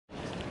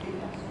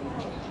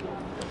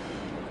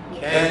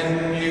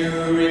Can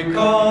you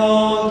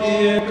recall,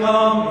 dear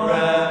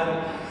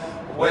comrade,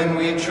 when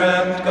we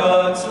tramped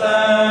God's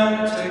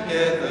land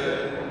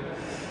together,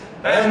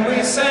 and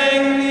we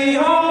sang the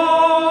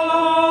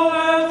all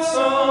earth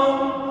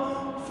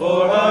song,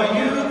 for our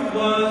youth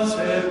was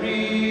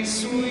very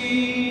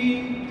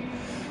sweet.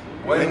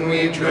 When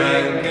we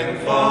drank and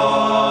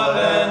fought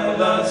and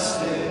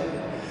lusted,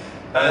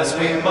 as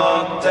we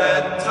mocked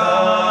at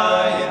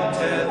tie and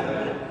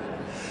tether,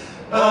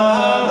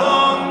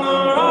 along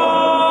the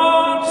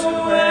road to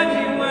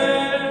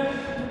anywhere,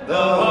 the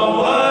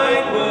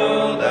wide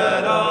world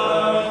at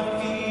our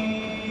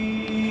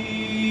feet.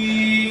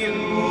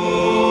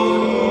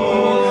 Oh,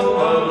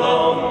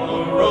 along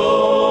the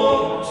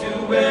road to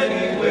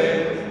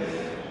anywhere,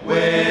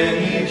 when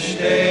each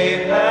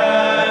day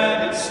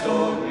had its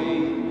story,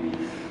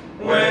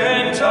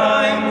 when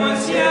time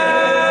was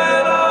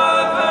yet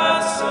our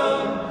vassal,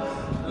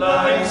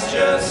 life's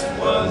just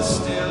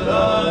was still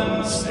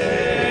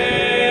unstale,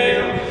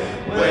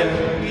 when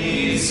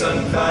peace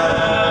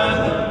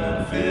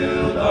unfathomed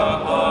filled our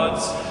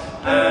hearts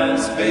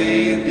as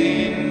bathed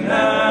in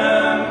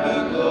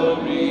amber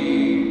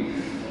glory.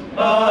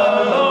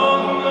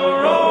 Along the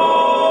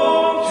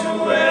road to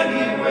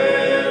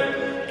anywhere,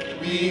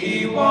 we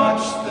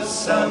watched the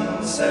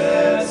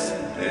sunsets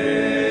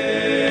there.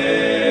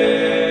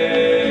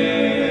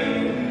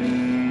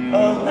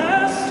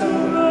 Alas, the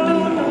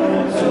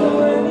road to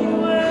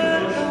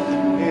anywhere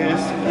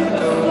is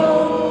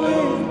filled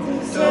with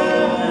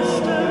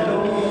disaster.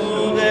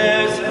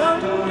 There's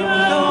hunger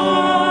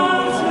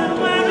and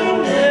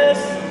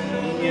weariness,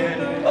 yet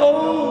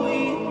oh, we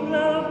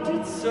loved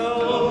it so.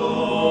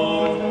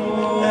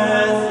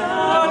 As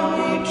on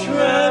we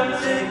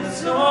tramped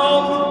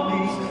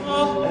exaltedly,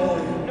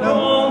 and no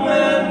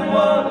man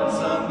was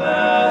a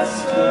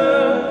master,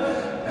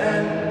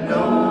 and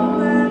no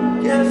man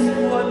guessed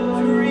what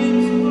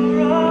dreams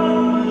were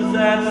ours,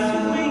 as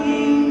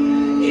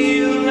swinging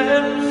heel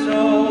and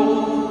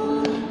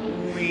toe,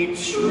 we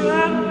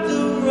tramped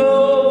the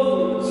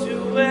road to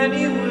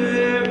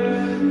anywhere,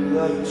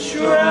 the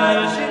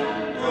tragic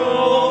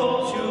road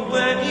to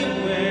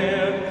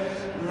anywhere,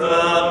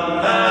 the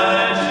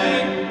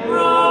magic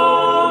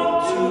road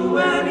to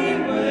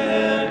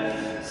anywhere,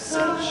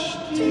 such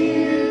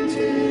dear,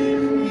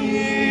 dear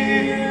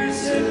years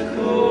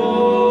ago.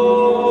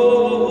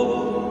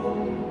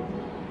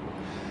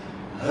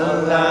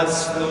 Alas,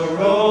 the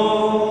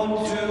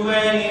road to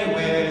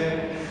anywhere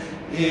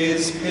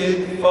is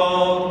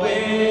pitfalled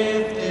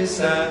with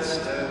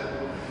disaster.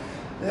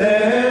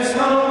 There's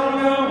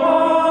hunger,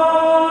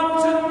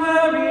 want, and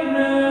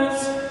weariness,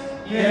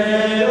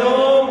 yet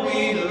oh,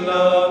 we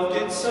loved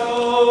it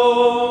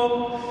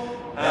so.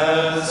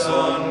 As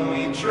on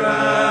we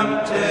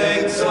tramped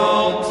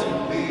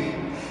exultantly,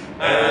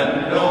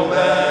 and no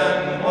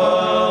man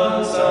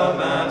was a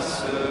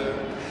master,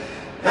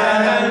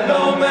 and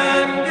no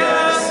man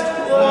guessed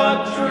what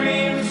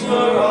dreams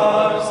were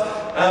ours,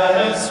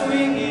 as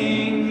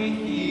swinging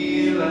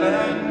heel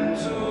and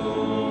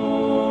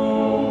toe,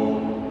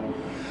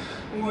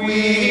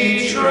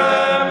 we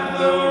tramped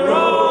the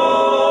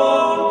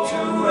road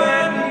to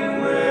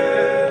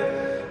anywhere,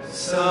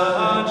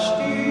 such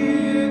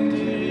dear,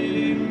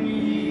 dear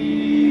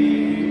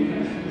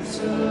years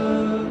ago.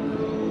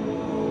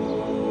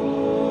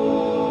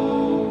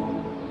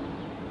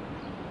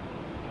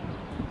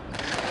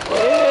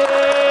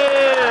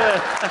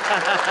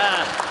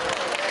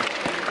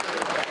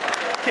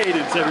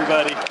 Cadence,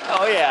 everybody.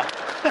 Oh yeah.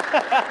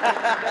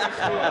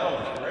 That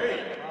was great.